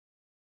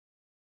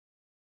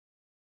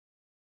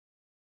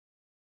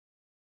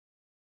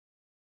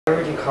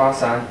call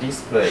sign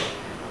display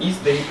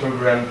easily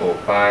programmable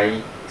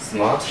by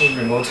smart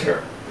remote.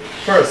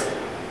 First,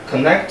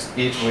 connect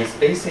it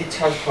with AC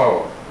charge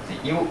power,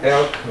 the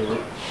UL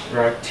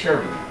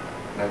criteria,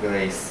 like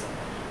this.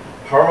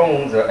 Power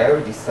on the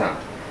LED sign,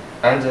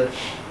 and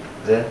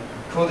then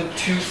put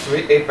 2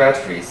 3A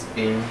batteries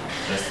in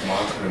the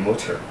smart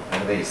remote,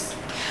 like this.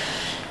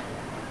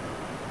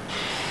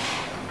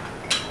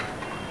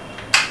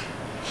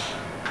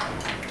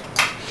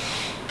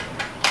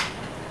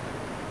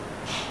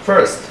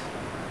 First,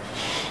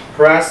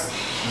 press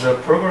the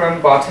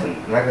program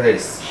button like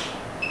this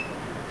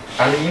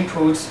and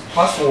input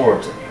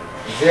password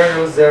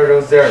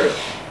 000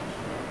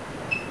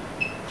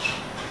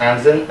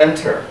 and then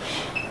enter,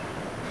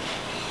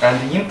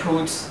 and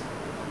input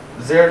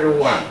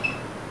 01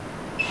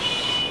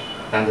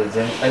 and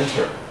then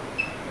enter.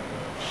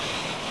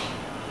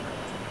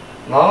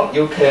 Now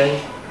you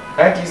can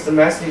edit the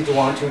message you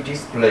want to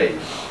display.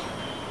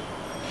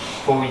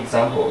 For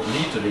example,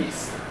 read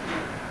this.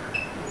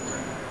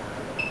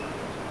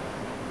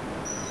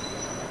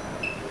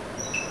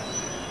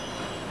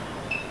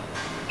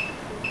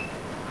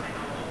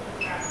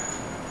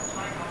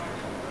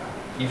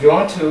 If you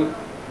want to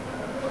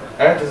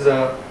add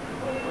the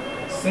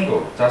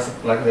symbol,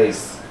 just like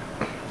this,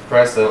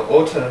 press the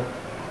Alt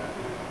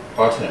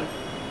button.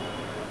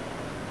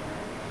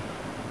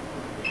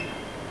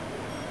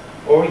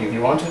 Or if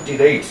you want to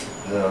delete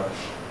the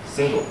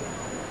symbol.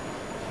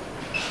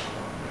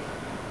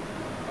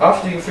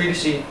 After you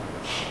finish the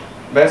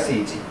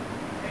message,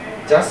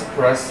 just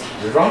press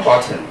the Run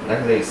button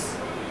like this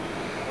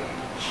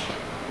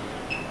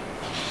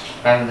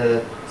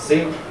and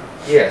say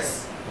yes.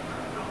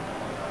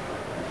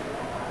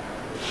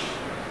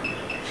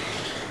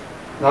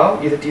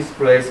 Now it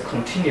displays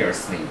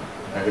continuously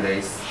like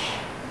this.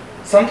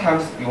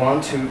 Sometimes you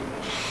want to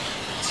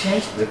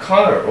change the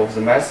color of the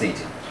message.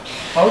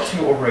 How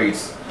to operate?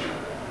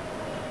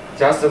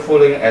 Just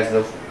following as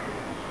the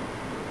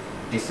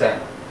design.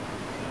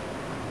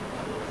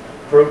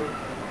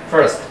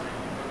 First,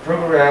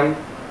 program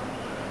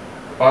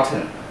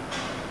button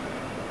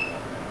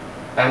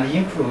and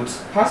input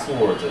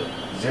password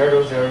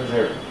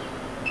 000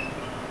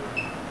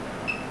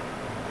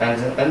 and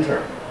then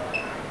enter.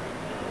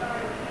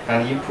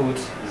 And input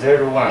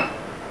 01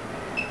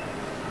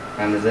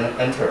 and then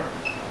enter,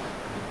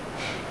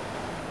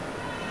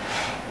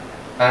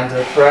 and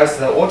press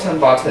the Alt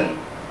button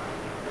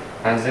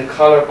and then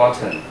color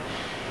button.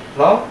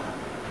 Now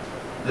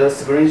the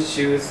screen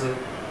shows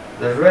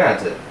the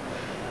red,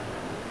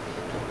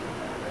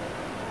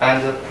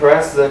 and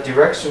press the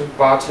direction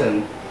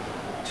button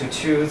to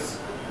choose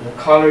the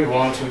color you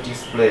want to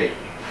display.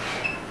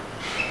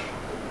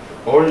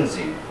 Orange,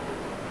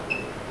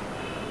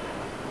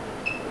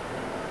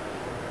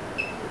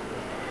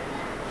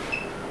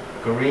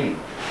 green,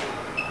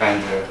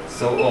 and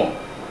so on.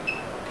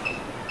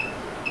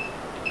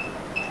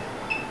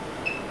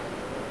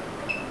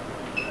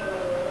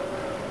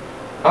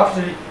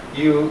 After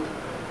you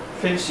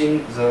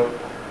finishing the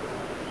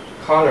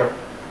color,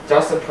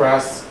 just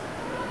press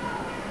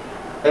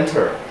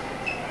Enter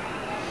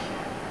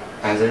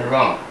and then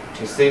Run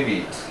to save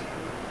it.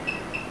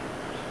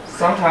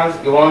 Sometimes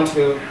you want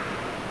to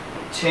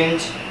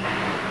change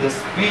the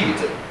speed.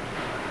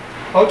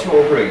 How to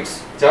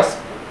operate? Just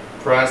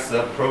press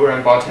the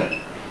program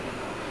button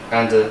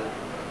and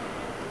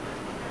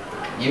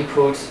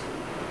input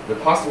the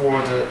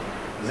password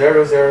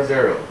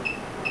 000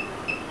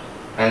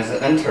 and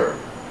then enter,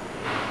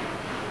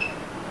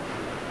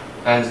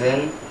 and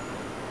then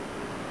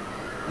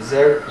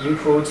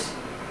input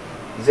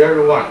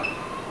 01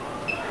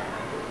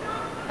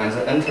 and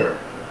then enter.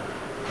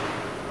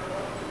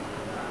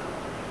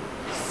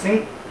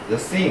 The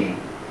theme,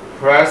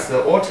 press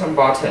the Alt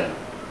button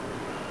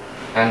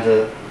and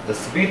the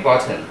speed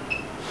button.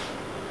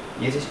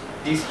 It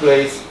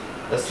displays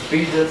the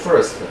speed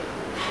first.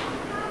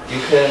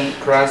 You can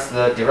press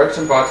the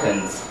direction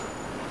buttons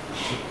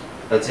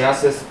to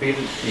adjust the speed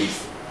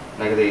piece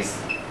like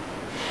this.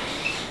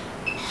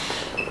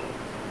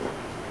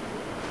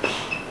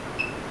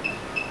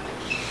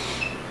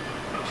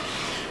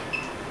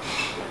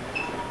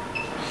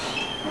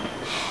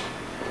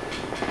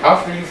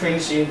 After you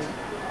finish it,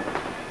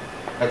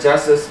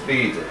 adjust the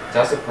speed.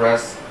 Just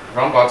press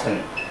Run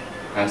button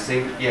and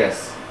say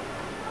yes.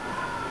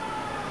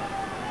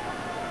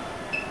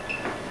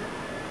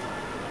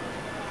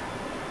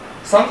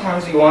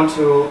 Sometimes you want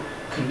to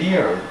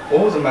clear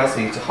all the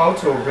message. How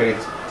to operate?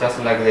 Just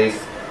like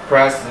this.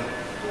 Press the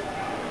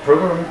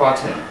program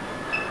button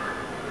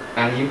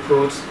and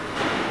input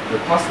the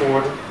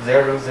password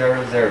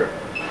 000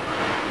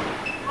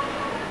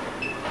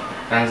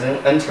 and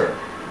then enter,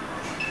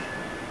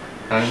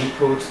 and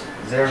input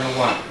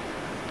 01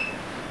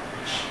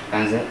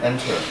 and then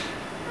enter.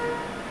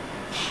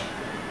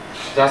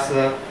 Just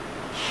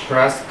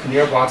press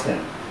clear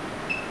button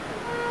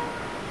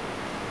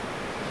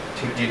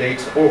to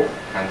delete all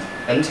and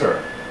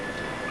enter.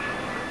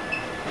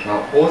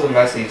 Now all the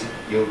message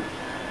you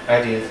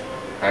added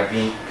have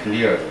been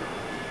cleared.